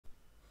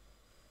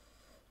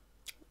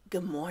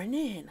Good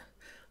morning,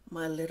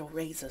 my little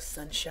rays of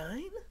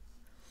sunshine.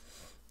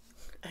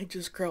 I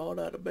just crawled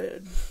out of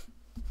bed.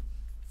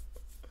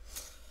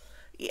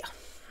 Yeah,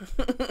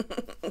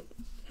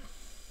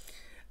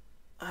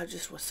 I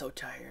just was so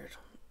tired.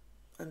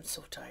 I'm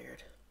so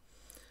tired.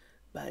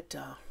 But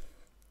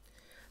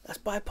that's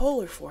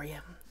bipolar for you.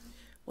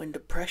 When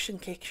depression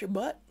kicks your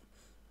butt,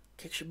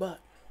 kicks your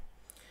butt.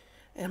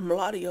 And a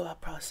lot of you, I'll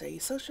probably say,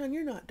 Sunshine,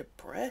 you're not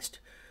depressed.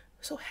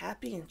 You're so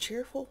happy and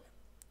cheerful.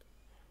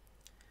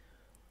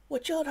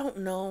 What y'all don't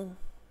know,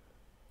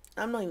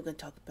 I'm not even going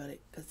to talk about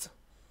it because,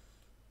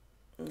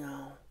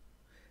 no.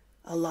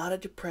 A lot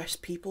of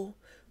depressed people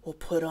will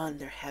put on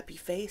their happy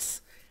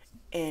face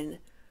and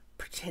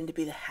pretend to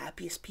be the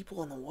happiest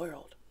people in the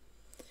world.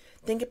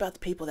 Think about the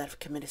people that have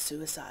committed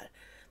suicide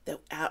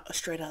that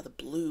straight out of the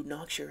blue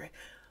knocks your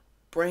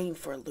brain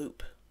for a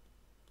loop.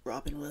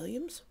 Robin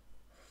Williams,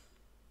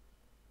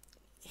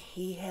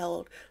 he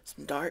held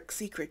some dark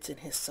secrets in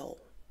his soul,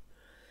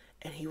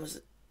 and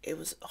it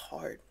was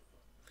hard.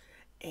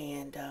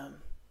 And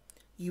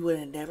you would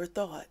have never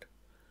thought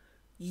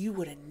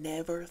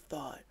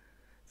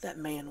that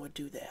man would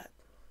do that.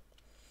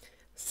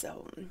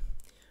 So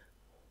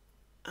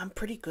I'm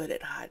pretty good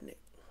at hiding it.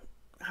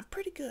 I'm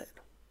pretty good.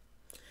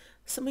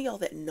 Some of y'all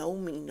that know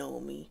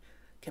me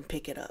can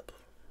pick it up.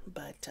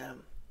 But,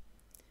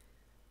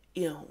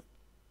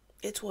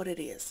 it's what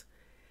it is.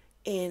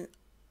 And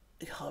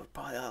y'all are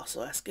probably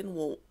also asking,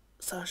 well,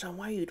 Sunshine,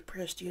 why are you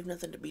depressed? You have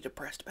nothing to be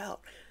depressed about.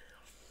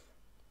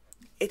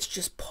 It's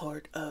just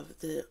part of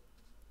the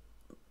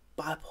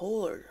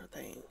bipolar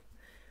thing.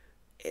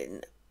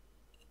 And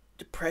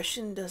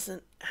depression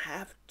doesn't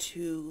have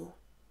to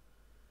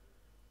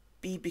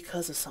be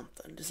because of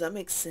something. Does that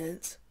make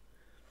sense?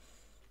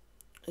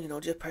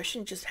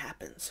 Depression just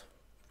happens.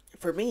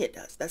 For me, it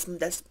does.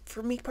 That's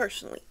for me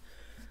personally.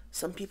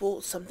 Some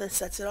people, something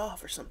sets it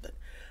off or something.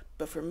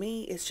 But for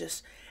me, it's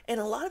just, and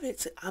a lot of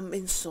it's, I'm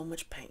in so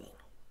much pain.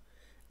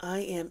 I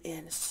am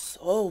in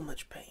so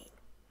much pain.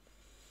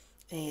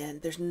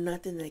 And there's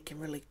nothing they can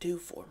really do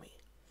for me.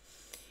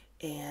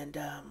 And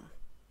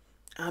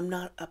I'm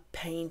not a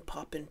pain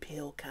popping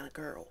pill kind of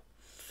girl.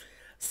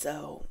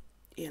 So,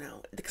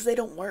 because they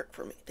don't work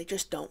for me. They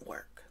just don't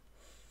work.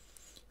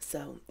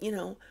 So,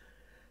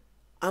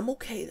 I'm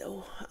okay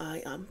though.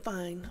 I'm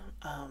fine.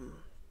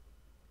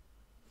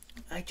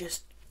 I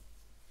just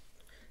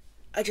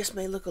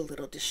may look a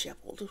little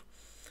disheveled.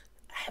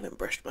 I haven't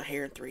brushed my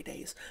hair in 3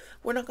 days.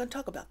 We're not going to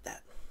talk about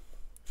that.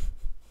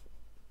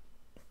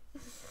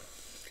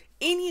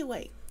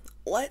 Anyway,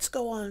 let's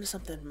go on to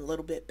something a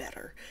little bit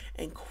better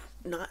and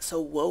not so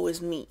woe is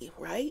me,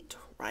 right?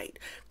 Right.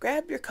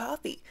 Grab your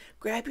coffee.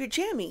 Grab your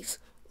jammies.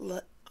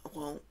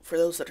 Well, for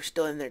those that are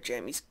still in their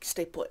jammies,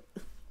 stay put.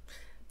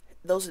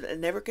 Those that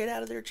never get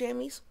out of their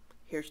jammies,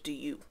 here's to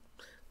you.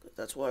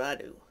 That's what I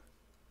do.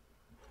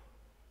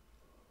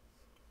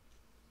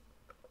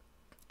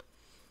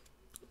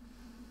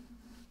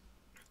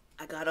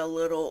 I got a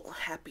little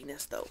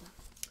happiness though.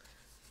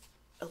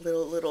 A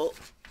little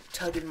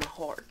tug in my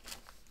heart.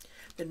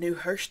 The new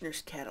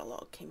Hirschner's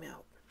catalog came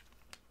out.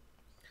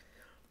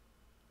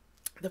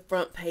 The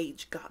front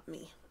page got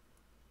me.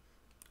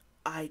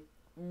 I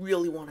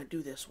really want to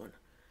do this one,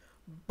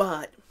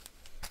 but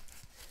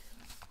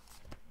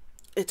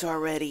it's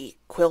already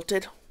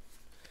quilted.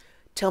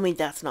 Tell me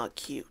that's not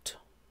cute.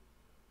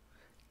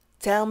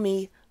 Tell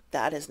me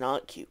that is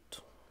not cute.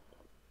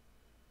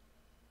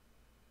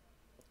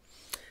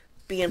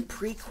 Being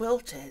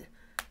pre-quilted,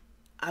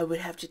 I would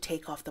have to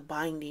take off the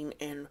binding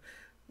and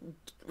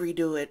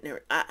redo it.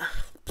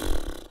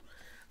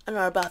 I'm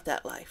not about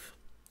that life.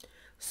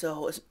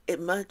 So as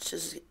much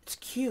as it's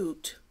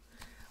cute,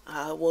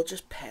 I will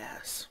just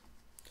pass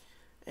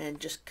and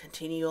just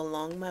continue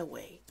along my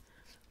way.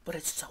 But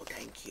it's so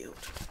dang cute.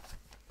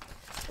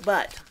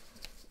 But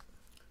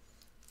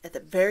at the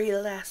very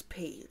last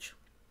page,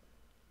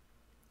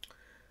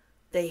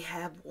 they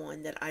have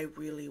one that I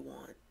really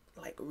want.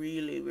 Like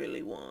really,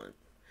 really want.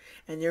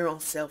 And they're on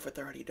sale for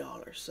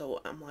 $30. So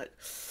I'm like,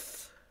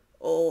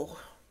 oh.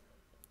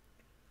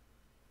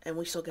 And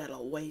we still got a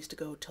ways to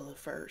go till the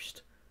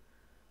 1st.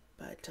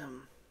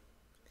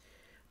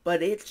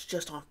 But it's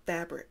just on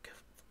fabric.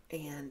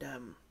 And,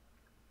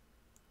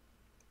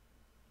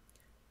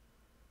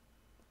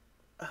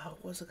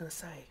 what was I going to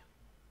say?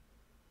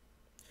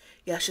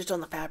 Yeah, it's just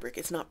on the fabric.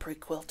 It's not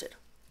pre-quilted.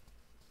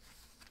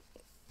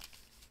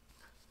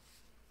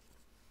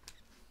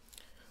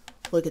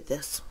 Look at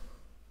this.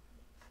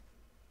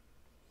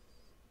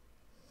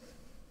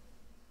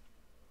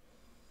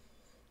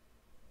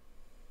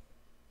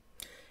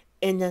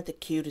 Isn't that the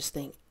cutest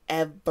thing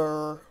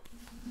ever?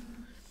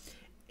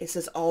 It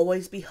says,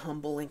 always be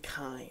humble and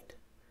kind.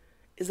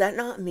 Is that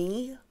not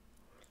me?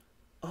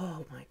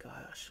 Oh my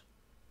gosh.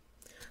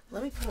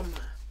 Let me put on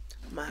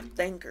my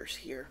thinkers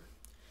here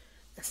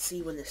and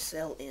see when the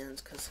sale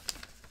ends, because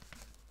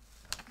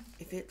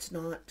if it's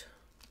not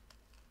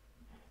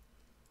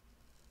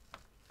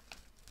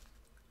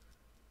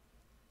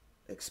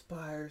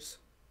expires,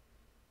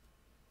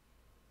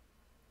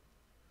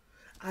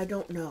 I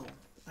don't know.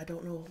 I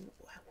don't know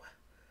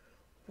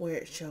where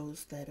it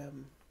shows that,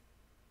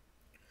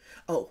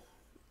 oh,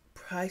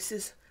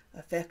 prices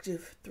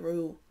effective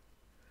through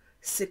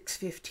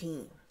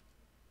 6/15.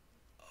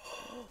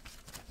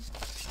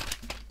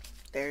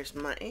 There's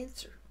my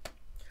answer.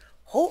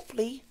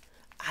 Hopefully,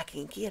 I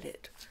can get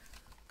it.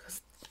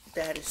 Because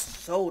that is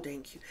so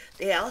dang cute.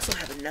 They also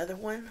have another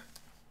one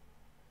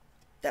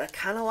that I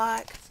kind of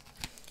like.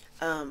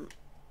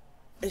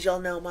 As y'all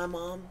know, my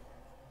mom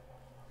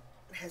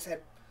has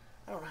had,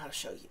 I don't know how to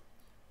show you.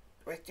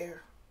 Right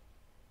there.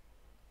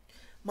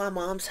 My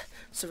mom's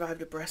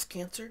survived a breast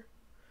cancer.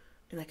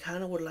 And I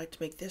kind of would like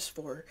to make this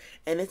for her.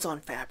 And it's on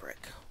fabric.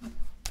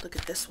 Look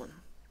at this one.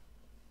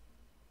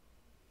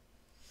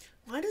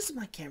 Why does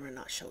my camera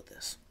not show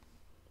this?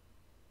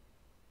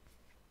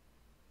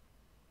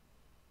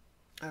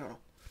 I don't know.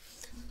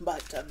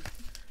 But,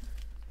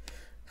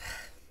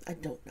 I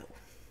don't know.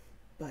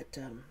 But,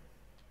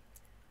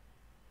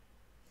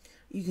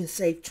 you can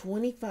save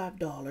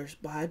 $25,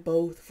 buy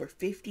both for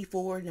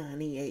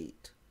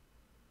 $54.98.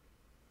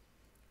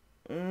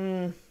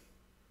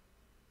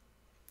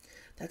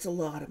 That's a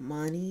lot of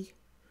money.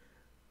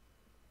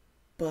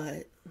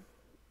 But,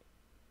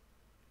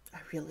 I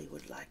really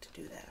would like to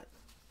do that.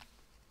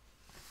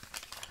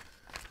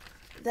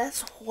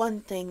 That's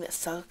one thing that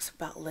sucks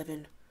about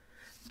living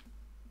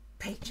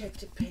paycheck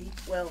to pay,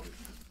 well,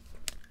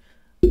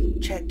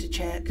 check to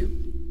check.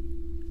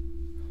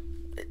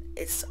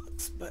 It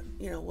sucks, but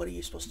you know, what are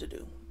you supposed to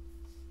do?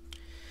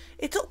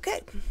 It's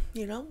okay,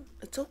 you know,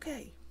 it's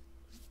okay.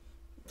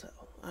 So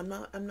I'm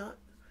not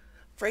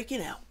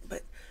freaking out,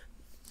 but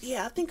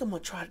yeah, I think I'm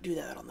gonna try to do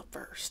that on the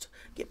 1st.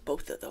 Get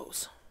both of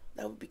those.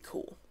 That would be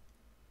cool.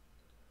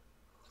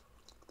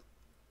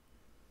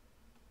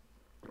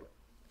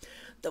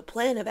 The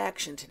plan of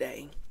action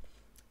today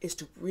is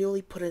to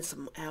really put in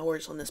some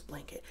hours on this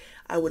blanket.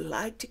 I would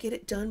like to get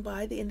it done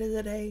by the end of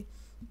the day,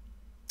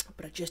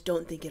 but I just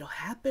don't think it'll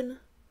happen.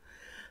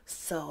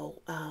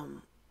 So,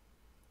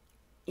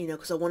 you know,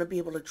 because I want to be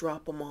able to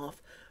drop them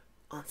off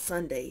on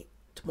Sunday,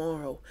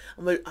 tomorrow.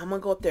 I'm gonna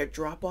go up there,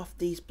 drop off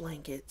these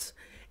blankets,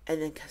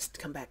 and then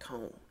come back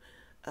home.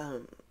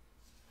 I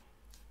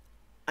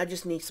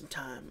just need some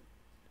time.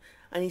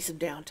 I need some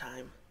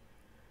downtime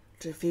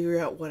to figure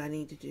out what I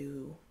need to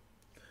do.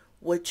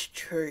 Which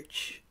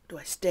church do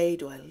I stay?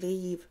 Do I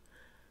leave?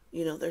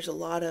 You know, there's a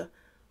lot of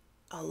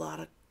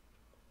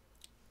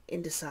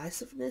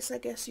indecisiveness, I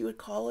guess you would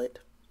call it.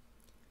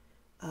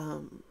 I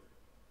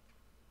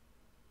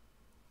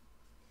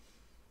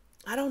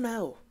don't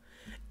know.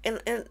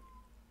 And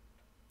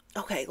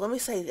okay, let me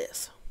say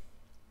this.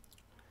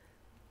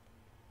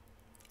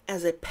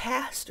 As a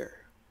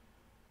pastor,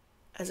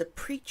 as a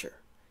preacher,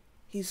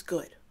 he's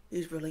good.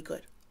 He's really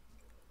good.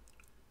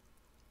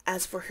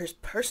 As for his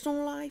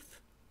personal life,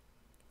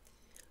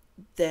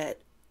 that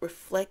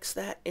reflects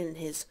that in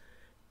his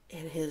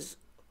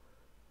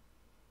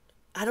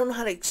I don't know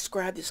how to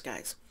describe this,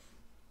 guys,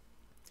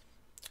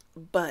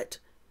 but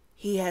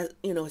he has,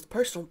 you know, his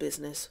personal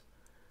business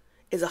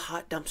is a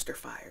hot dumpster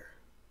fire.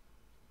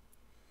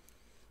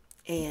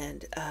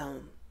 And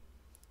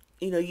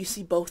you know, you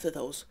see both of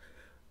those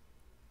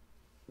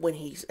when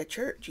he's at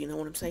church. You know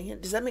what I'm saying?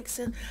 Does that make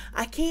sense?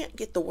 I can't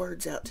get the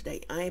words out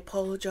today. I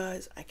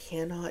apologize. I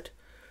cannot.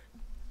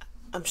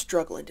 I'm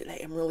struggling today.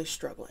 I'm really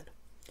struggling.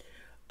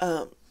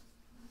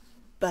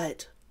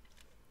 But,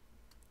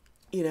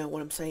 you know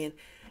what I'm saying?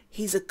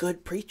 He's a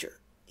good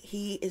preacher.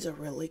 He is a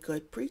really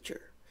good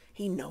preacher.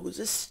 He knows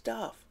his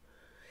stuff.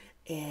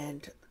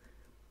 And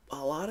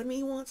a lot of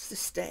me wants to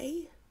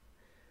stay,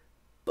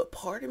 but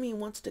part of me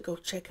wants to go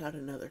check out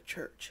another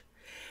church.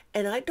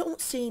 And I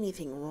don't see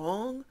anything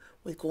wrong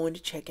with going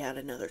to check out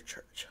another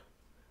church.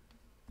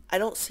 I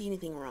don't see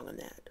anything wrong in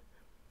that.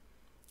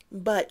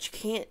 But you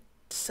can't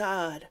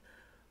decide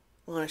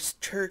on a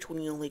church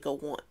when you only go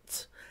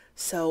once.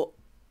 So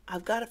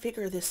I've got to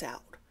figure this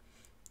out.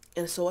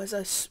 And so as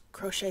I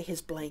crochet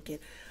his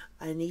blanket,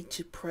 I need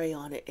to pray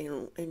on it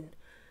and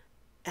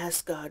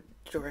ask God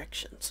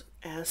directions.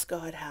 Ask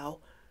God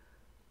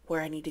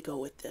where I need to go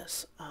with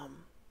this.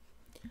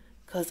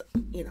 Because,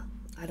 you know,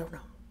 I don't know.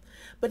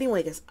 But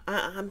anyway, guys,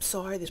 I'm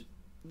sorry this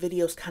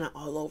video's kind of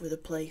all over the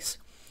place.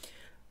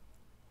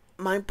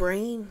 My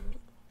brain,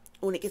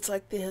 when it gets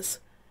like this,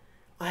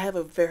 I have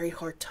a very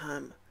hard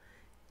time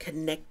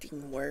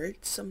connecting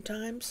words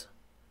sometimes.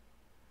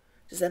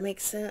 Does that make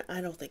sense?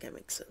 I don't think that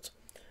makes sense.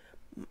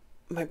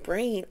 My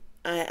brain,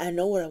 I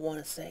know what I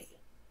want to say,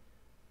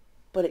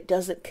 but it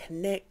doesn't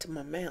connect to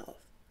my mouth.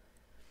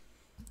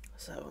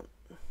 So,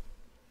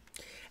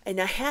 and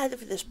I had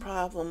this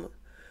problem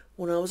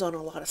when I was on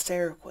a lot of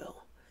Seroquel.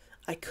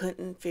 I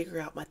couldn't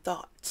figure out my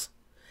thoughts,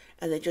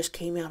 and they just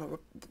came out a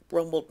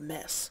rumbled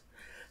mess.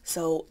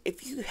 So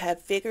if you have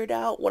figured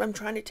out what I'm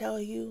trying to tell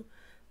you,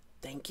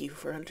 thank you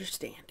for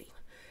understanding.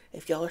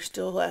 If y'all are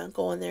still out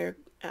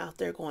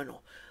there going,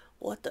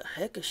 what the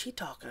heck is she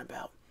talking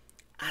about?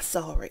 I'm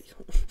sorry.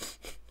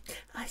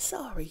 I'm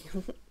sorry.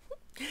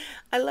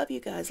 I love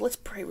you guys. Let's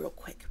pray real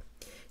quick.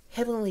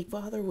 Heavenly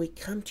Father, we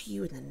come to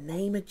you in the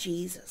name of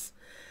Jesus.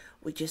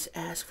 We just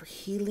ask for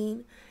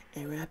healing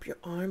and wrap your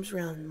arms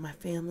around my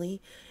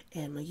family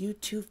and my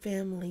YouTube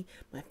family,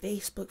 my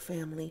Facebook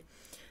family,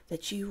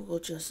 that you will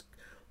just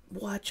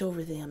watch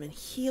over them and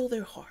heal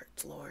their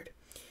hearts, Lord.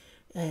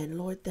 And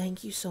Lord,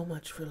 thank you so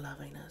much for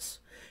loving us.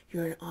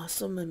 You're an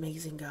awesome,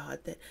 amazing God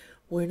that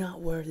we're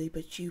not worthy,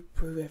 but you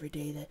prove every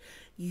day that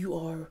we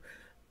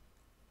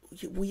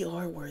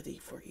are worthy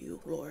for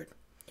you, Lord.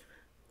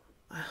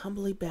 I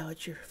humbly bow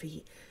at your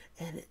feet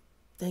and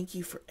thank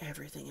you for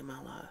everything in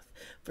my life.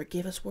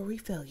 Forgive us where we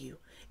fail you.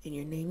 In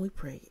your name we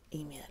pray.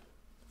 Amen.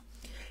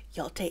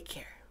 Y'all take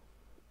care.